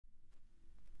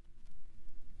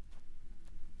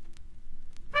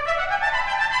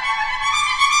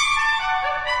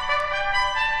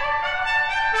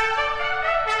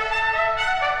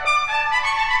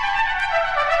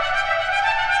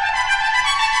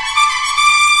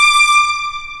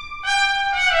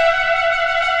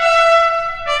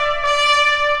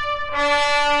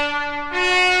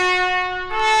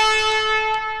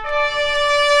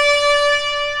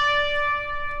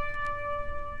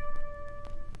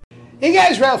Hey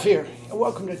guys, Ralph here, and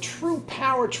welcome to True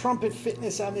Power Trumpet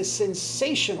Fitness on this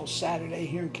sensational Saturday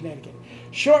here in Connecticut.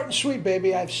 Short and sweet,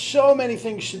 baby. I have so many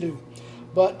things to do.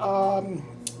 But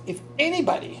if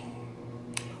anybody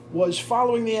was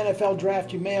following the NFL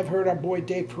draft, you may have heard our boy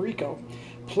Dave PERRICO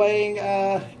playing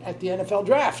at the NFL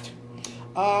draft.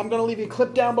 I'm going to leave you a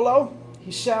clip down below.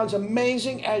 He sounds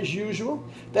amazing as usual.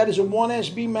 That is a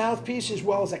 1SB mouthpiece as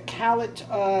well as a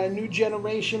Calit new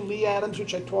generation Lee Adams,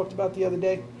 which I talked about the other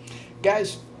day.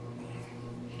 Guys,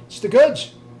 it's the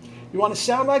goods. You want to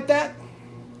sound like that?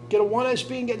 Get a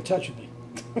 1SB and get in touch with me.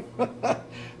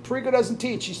 PERRICO doesn't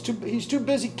teach. He's too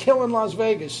busy killing Las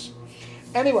Vegas.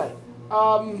 Anyway,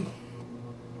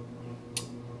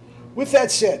 with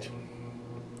that said,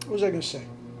 what was I going to say?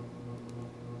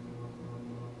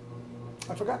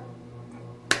 I forgot.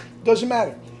 Doesn't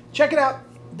matter. Check it out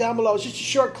down below. It's just a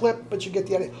short clip, but you get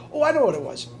the idea. Oh, I know what it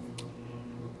was.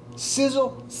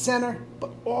 Sizzle, center,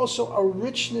 but also a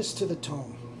richness to the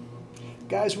tone.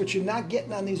 Guys, what you're not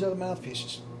getting on these other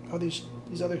mouthpieces, or these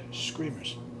other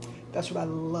screamers. That's what I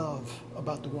love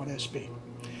about the 1SB.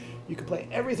 You can play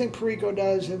everything PERRICO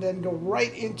does and then go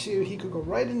right into, he could go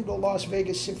right into the Las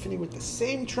Vegas Symphony with the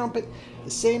same trumpet,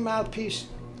 the same mouthpiece,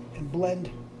 and blend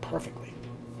perfectly.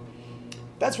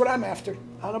 That's what I'm after.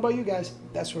 I don't know about you guys.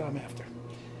 That's what I'm after.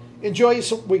 Enjoy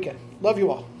your weekend. Love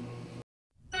you all.